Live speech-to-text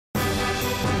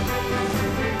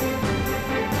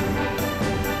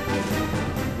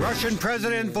Russian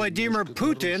President Vladimir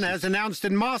Putin has announced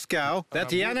in Moscow that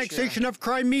the annexation of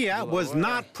Crimea was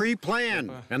not pre-planned,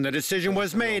 and the decision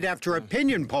was made after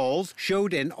opinion polls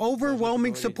showed an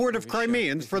overwhelming support of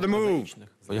Crimeans for the move.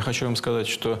 I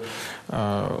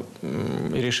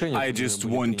just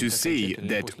want to say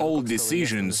that all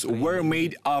decisions were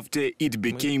made after it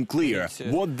became clear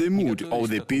what the mood of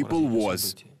the people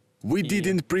was. We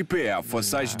didn't prepare for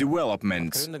such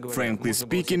developments. Frankly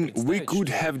speaking, we could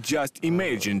have just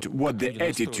imagined what the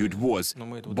attitude was,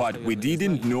 but we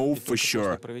didn't know for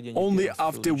sure. Only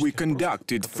after we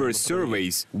conducted first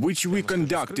surveys, which we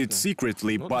conducted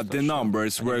secretly, but the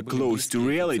numbers were close to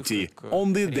reality,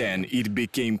 only then it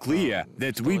became clear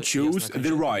that we chose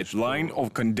the right line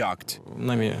of conduct.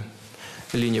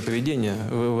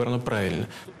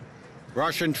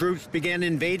 Russian troops began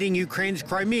invading Ukraine's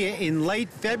Crimea in late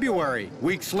February.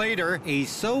 Weeks later, a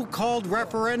so-called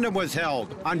referendum was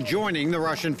held on joining the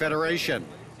Russian Federation.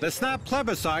 The snap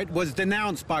plebiscite was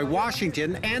denounced by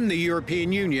Washington and the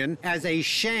European Union as a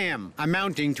sham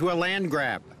amounting to a land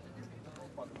grab.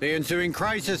 The ensuing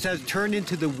crisis has turned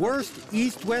into the worst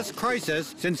East-West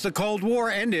crisis since the Cold War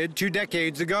ended 2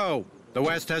 decades ago. The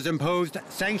West has imposed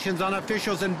sanctions on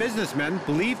officials and businessmen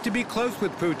believed to be close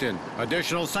with Putin.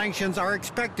 Additional sanctions are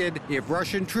expected if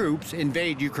Russian troops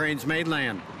invade Ukraine's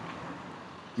mainland.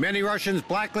 Many Russians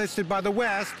blacklisted by the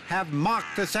West have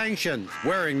mocked the sanctions,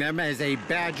 wearing them as a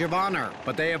badge of honor.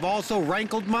 But they have also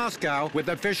rankled Moscow with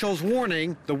officials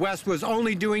warning the West was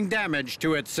only doing damage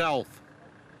to itself.